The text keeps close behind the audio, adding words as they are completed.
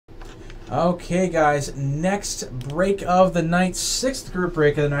Okay, guys, next break of the night, 6th group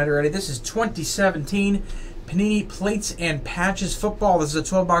break of the night already. This is 2017 Panini Plates and Patches Football. This is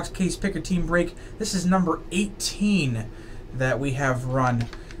a 12-box case picker team break. This is number 18 that we have run.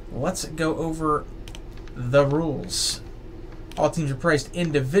 Let's go over the rules. All teams are priced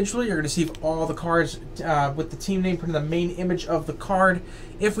individually. You're going to receive all the cards with the team name printed in the main image of the card.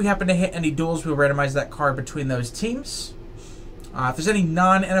 If we happen to hit any duels, we'll randomize that card between those teams. If there's any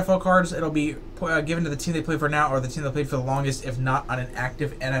non-NFL cards, it'll be given to the team they play for now or the team they played for the longest, if not on an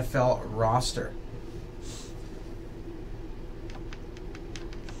active NFL roster.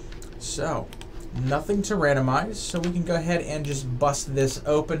 So, nothing to randomize, so we can go ahead and just bust this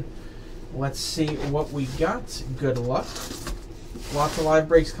open. Let's see what we got. Good luck. Lots of live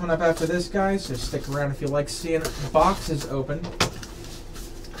breaks coming up after this, guys, so stick around if you like seeing boxes open.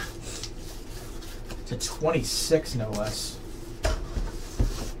 To 26, no less.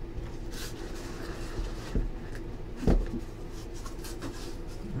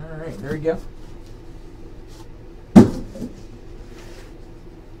 Alright, there we go.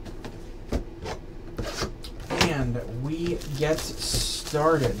 And we get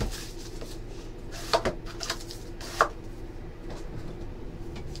started.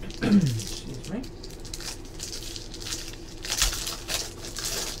 Excuse me.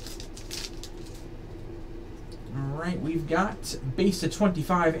 Alright, we've got base to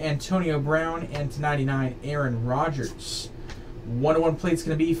 25 Antonio Brown and to 99 Aaron Rodgers. 101 plate's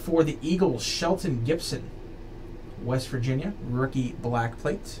going to be for the Eagles, Shelton Gibson. West Virginia, rookie black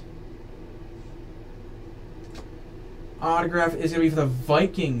plate. Autograph is going to be for the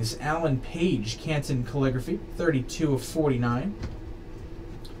Vikings, Alan Page, Canton Calligraphy, 32 of 49.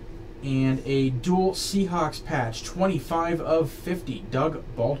 And a dual Seahawks patch, 25 of 50, Doug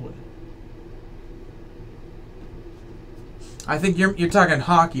Baldwin. I think you're talking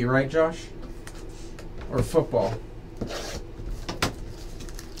hockey, right, Josh? Or football?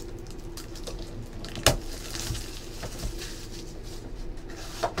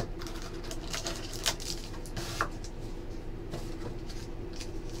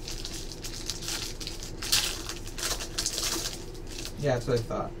 Yeah, that's what I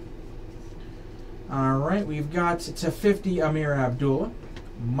thought. All right, we've got to 50 Amir Abdullah,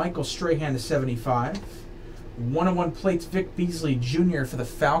 Michael Strahan to 75, 101 plates Vic Beasley Jr. for the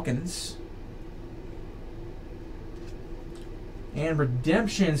Falcons, and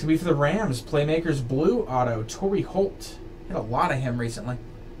redemptions can be for the Rams, Playmakers Blue Auto, Torrey Holt. Hit a lot of him recently.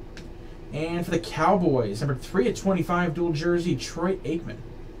 And for the Cowboys, number 3 of 25 dual jersey, Troy Aikman.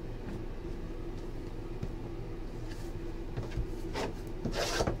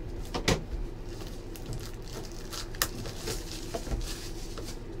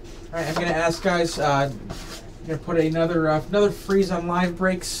 All right, I'm going to ask guys, I'm going to put another freeze on live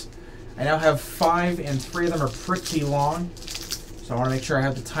breaks. I now have 5, and 3 of them are pretty long. So I want to make sure I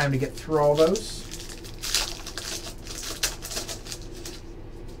have the time to get through all those.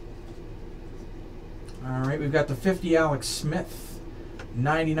 All right, we've got the 50 Alex Smith,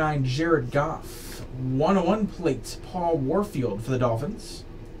 99 Jared Goff, 101 plate Paul Warfield for the Dolphins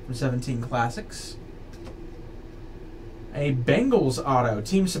from 17 Classics. A Bengals auto,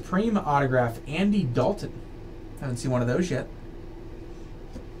 Team Supreme autograph, Andy Dalton. Haven't seen one of those yet.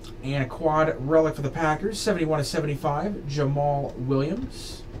 And a quad relic for the Packers, 71 of 75, Jamal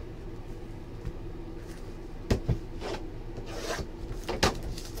Williams.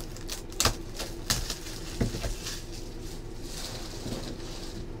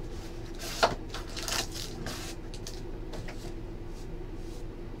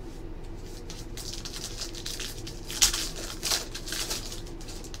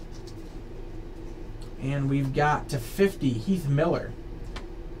 And we've got to 50 Heath Miller,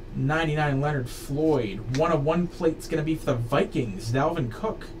 99 Leonard Floyd, 101 plate's going to be for the Vikings, Dalvin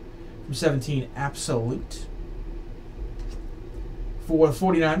Cook from 17 Absolute. For the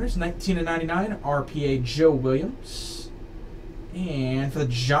 49ers, 19 of 99 RPA Joe Williams. And for the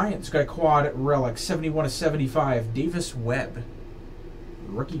Giants, got a quad relic, 71 of 75 Davis Webb,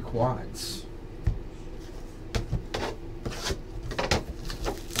 rookie quads.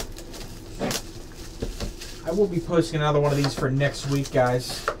 I will be posting another one of these for next week,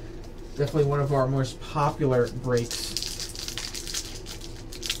 guys. Definitely one of our most popular breaks.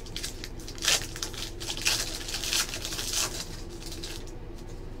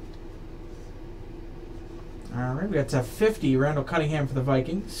 All right, we got to 50 Randall Cunningham for the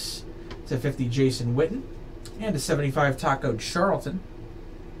Vikings, to 50 Jason Witten, and to 75 Taco Charlton.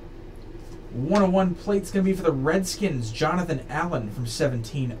 101 plate's going to be for the Redskins, Jonathan Allen from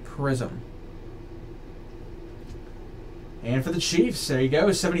 17 Prism. And for the Chiefs, there you go,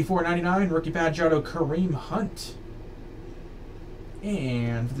 74.99 rookie patch auto Kareem Hunt.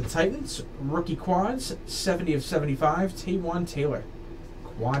 And for the Titans, rookie quads, 70 of 75, Taywan Taylor.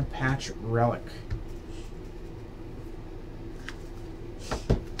 Quad patch relic.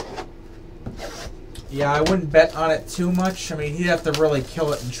 Yeah, I wouldn't bet on it too much. I mean, he'd have to really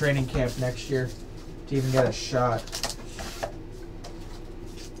kill it in training camp next year to even get a shot.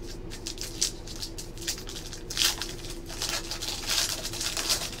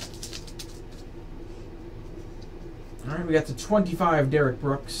 All right, we got the 25 Derek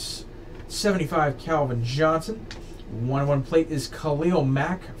Brooks, 75 Calvin Johnson. 1/1 plate is Khalil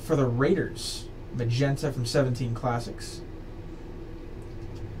Mack for the Raiders. Magenta from 17 Classics.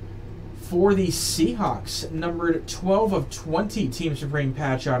 For the Seahawks, numbered 12 of 20 Team Supreme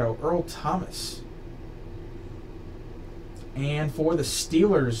patch auto, Earl Thomas. And for the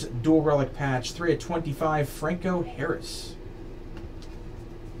Steelers, dual relic patch, 3 of 25, Franco Harris.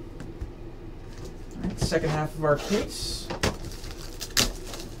 All right, second half of our case.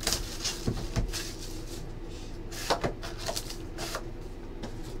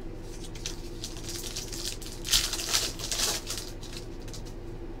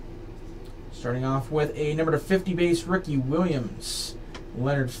 Starting off with a number to 50 base Ricky Williams.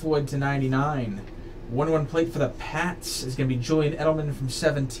 Leonard Floyd to 99. 1/1 plate for the Pats is going to be Julian Edelman from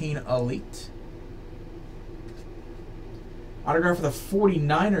 17 Elite. Autograph for the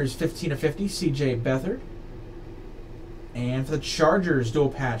 49ers, 15 of 50, CJ Beathard. And for the Chargers, dual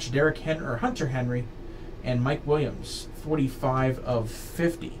patch, Hunter Henry and Mike Williams, 45 of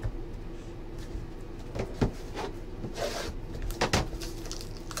 50.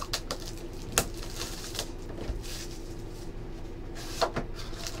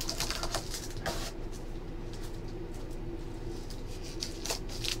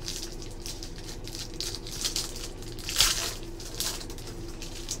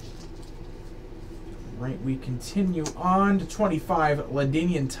 Right, we continue on to 25,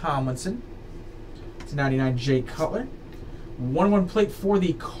 LaDainian Tomlinson. To 99, Jay Cutler. 1/1 plate for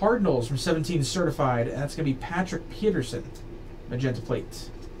the Cardinals from 17 certified, and that's going to be Patrick Peterson, magenta plate.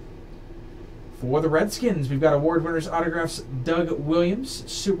 For the Redskins, we've got award winners autographs, Doug Williams,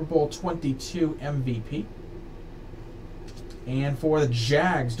 Super Bowl 22 MVP. And for the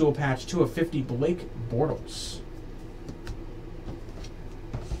Jags, dual patch, 2 of 50, Blake Bortles.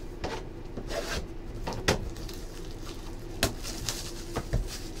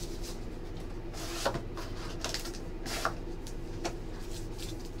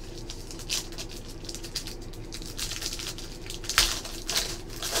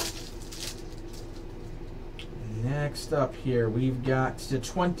 Next up here, we've got the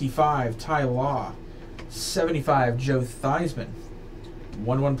 25, Ty Law. 75, Joe Theismann.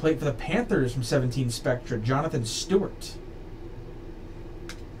 1/1 plate for the Panthers from 17 Spectra, Jonathan Stewart.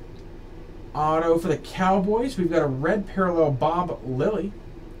 Auto for the Cowboys, we've got a red parallel Bob Lilly,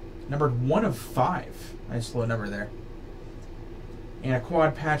 numbered 1 of 5. Nice low number there. And a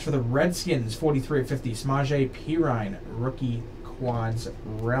quad patch for the Redskins, 43 of 50, Samaje Perine, rookie quads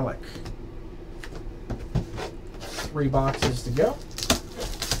relic. 3 boxes to go.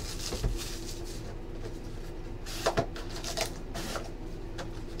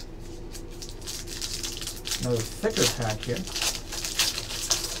 Another thicker pack here.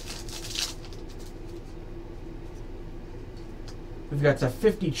 We've got to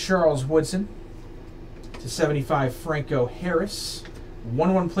 50 Charles Woodson, to 75 Franco Harris.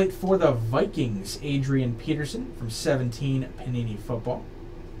 1/1 plate for the Vikings, Adrian Peterson from 17 Panini Football.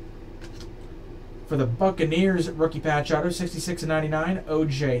 For the Buccaneers, rookie patch auto, 66 of 99,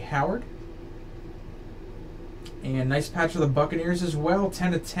 O.J. Howard. And nice patch for the Buccaneers as well,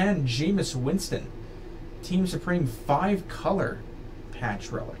 10 of 10, Jameis Winston. Team Supreme 5-color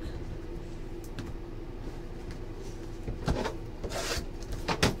patch relic.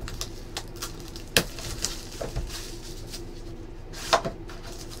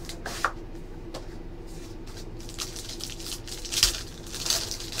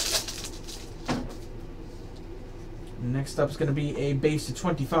 Next up is going to be a base to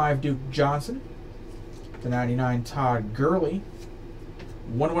 25 Duke Johnson. To 99 Todd Gurley.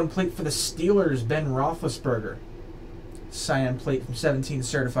 1/1 plate for the Steelers, Ben Roethlisberger. Cyan plate from 17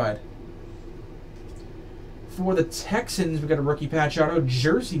 certified. For the Texans, we've got a rookie patch auto,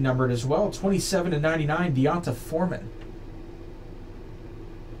 jersey numbered as well, 27 of 99 Deonta Foreman.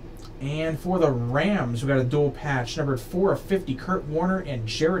 And for the Rams, we've got a dual patch numbered 4 of 50, Kurt Warner and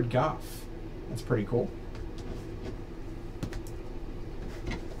Jared Goff. That's pretty cool.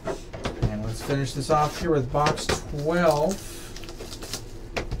 And let's finish this off here with box 12.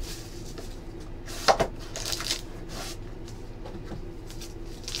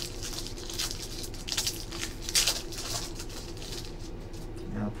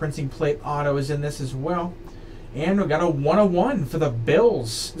 printing plate auto is in this as well. And we got a 101 for the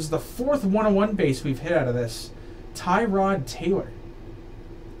Bills. This is the 4th 101 base we've hit out of this. Tyrod Taylor.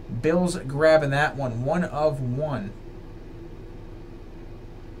 Bills grabbing that one. 1 of 1.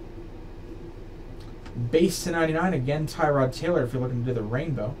 Base to 99. Again, Tyrod Taylor if you're looking to do the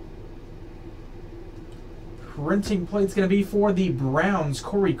rainbow. Printing plate's going to be for the Browns.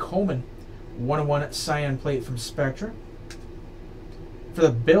 Corey Coleman. 101 cyan plate from Spectra. For the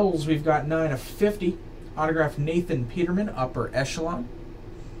Bills, we've got 9 of 50. Autographed Nathan Peterman, upper echelon.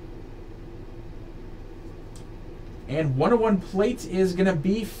 And 101 plate is going to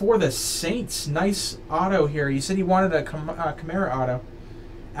be for the Saints. Nice auto here. He said he wanted a Kamara auto.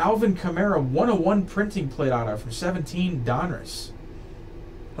 Alvin Kamara, 101 printing plate auto from 17 Donruss.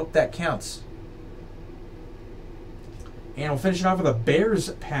 Hope that counts. And we'll finish it off with a Bears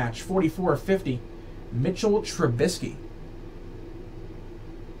patch, 44 of 50. Mitchell Trubisky.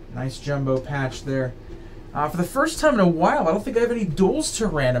 Nice jumbo patch there. For the first time in a while, I don't think I have any duels to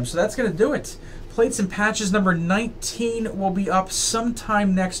random, so that's going to do it. Plates and patches number 19 will be up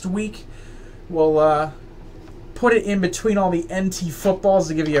sometime next week. We'll put it in between all the NT footballs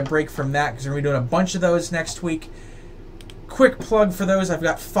to give you a break from that, because we're going to be doing a bunch of those next week. Quick plug for those. I've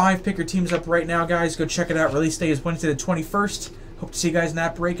got 5 picker teams up right now, guys. Go check it out. Release day is Wednesday the 21st. Hope to see you guys in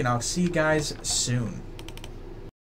that break, and I'll see you guys soon.